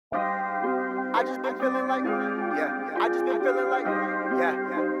I just been feeling like, yeah. I just been feeling like, yeah.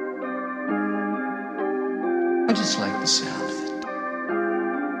 I just like the sound of it.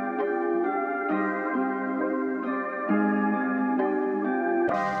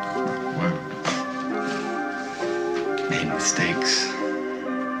 What? Made mistakes.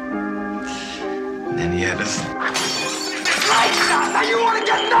 And then you had to... Lifestyle, now you wanna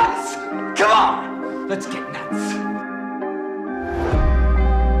get nuts? Come on, let's get nuts.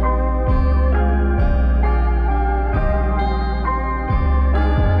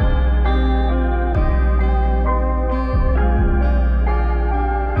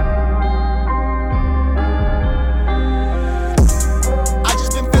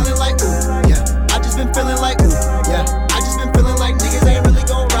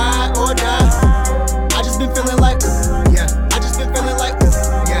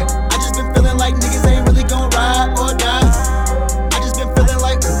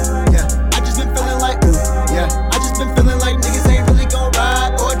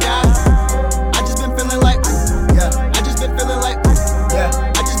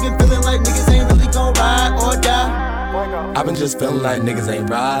 I've been just feeling like niggas ain't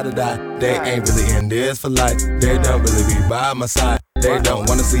ride or die. They ain't really in this for life. They don't really be by my side. They don't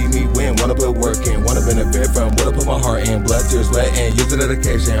wanna see me win, wanna put work in, wanna benefit from what I put my heart in. Blood, tears, sweat, and years of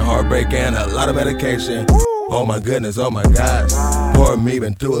dedication. Heartbreak and a lot of medication. Oh my goodness, oh my God. Poor me,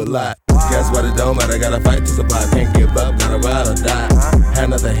 been through a lot. Guess what, it don't matter, gotta fight to survive. Can't give up, gotta ride or die. Had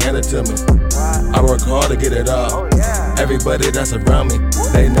nothing handed to me. I work hard to get it all. Everybody that's around me,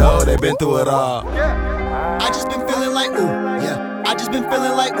 they know they been through it all. I just been feeling like, ooh, yeah. I just been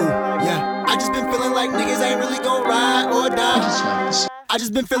feeling like, ooh, yeah. I just been feeling like niggas ain't really gon' ride or die. I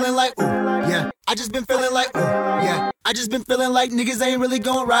just been feeling like, ooh, yeah. I just been feeling like, ooh, yeah. I just been feeling like niggas ain't really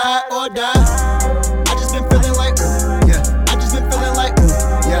gon' ride or die. I just been feeling like, ooh, yeah. I just been feeling like, ooh,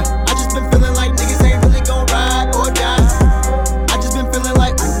 yeah. I just been feeling like niggas ain't really gon' ride or die. I just been feeling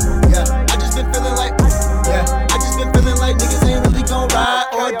like, ooh, yeah. I just been feeling like, ooh, yeah. I just been feeling like niggas ain't really gon' ride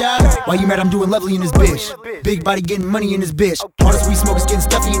or die. Why you mad? I'm doing lovely in this bitch. Big body getting money in this bitch. All this weed smokers getting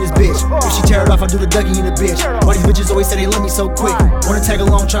stuffy in this bitch. If she tear it off, I'll do the Dougie in the bitch. All these bitches always say they love me so quick. Wanna tag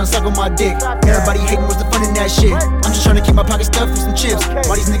along, tryna suck on my dick. Everybody hating, what's the fun in that shit? I'm just tryna keep my pockets stuffed with some chips.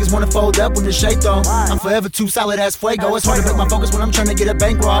 Why these niggas wanna fold up when the shake though? I'm forever too solid as fuego. It's hard to break my focus when I'm tryna get a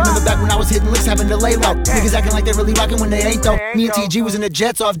bankroll. I remember back when I was hitting licks, having to lay low. Niggas acting like they really rockin' when they ain't though. Me and TG was in the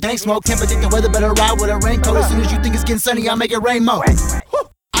jets off dank smoke. Can't predict the weather, better ride with a raincoat. As soon as you think it's getting sunny, I'll make it rain more.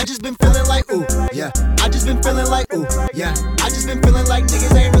 I just been feeling like, ooh, yeah. I just been feeling like, ooh, yeah. I just been feeling like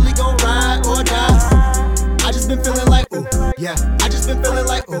niggas ain't really gon' ride or die. I just been feeling like, ooh, yeah. I just been feeling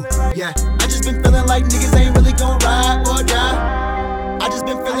like, ooh, yeah. I just been feeling like niggas ain't really gon' ride or die. I just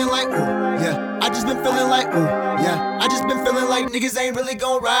been feeling like, ooh, yeah. I just been feeling like, ooh, yeah. I just been feeling like niggas ain't really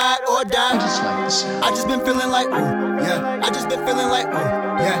gon' ride or die. I just been feeling like, ooh, yeah. I just been feeling like,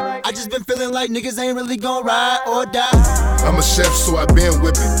 ooh, yeah. I just been feeling like niggas ain't really gon' ride or die. I'm a chef, so I been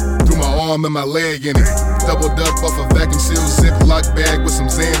whipping. Threw my arm and my leg in it. Doubled up off a vacuum seal Ziploc bag with some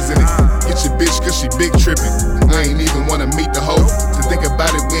Zans in it. Get your bitch cause she big trippin'. I ain't even wanna meet the hoe. To think about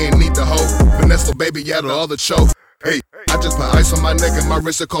it, we ain't need the hoe. Vanessa baby out of all the choke. Hey, I just put ice on my neck and my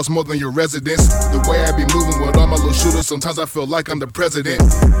wrist, it costs more than your residence. The way I be moving with all my little shooters, sometimes I feel like I'm the president.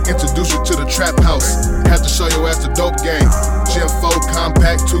 Introduce you to the trap house. Had to show your ass the dope game. Gen 4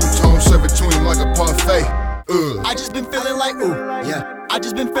 compact, two-tone, serve it to him like a parfait. I just been feeling like, ooh, yeah. I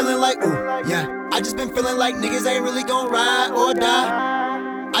just been feeling like, ooh, yeah. I just been feeling like niggas ain't really gon' ride or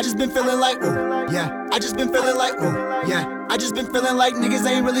die. I just been feeling like, ooh, yeah. I just been feeling like, ooh, yeah. I just been feeling like niggas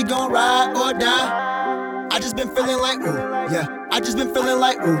ain't really gon' ride or die. I just been feeling like, ooh, yeah. I just been feeling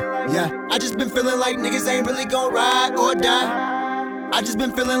like, ooh, yeah. I just been feeling like niggas ain't really gon' ride or die. I just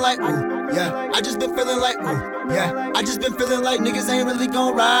been feeling like, ooh, yeah. I just been feeling like, ooh, yeah. I just been feeling like niggas ain't really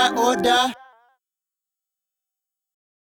gon' ride or die.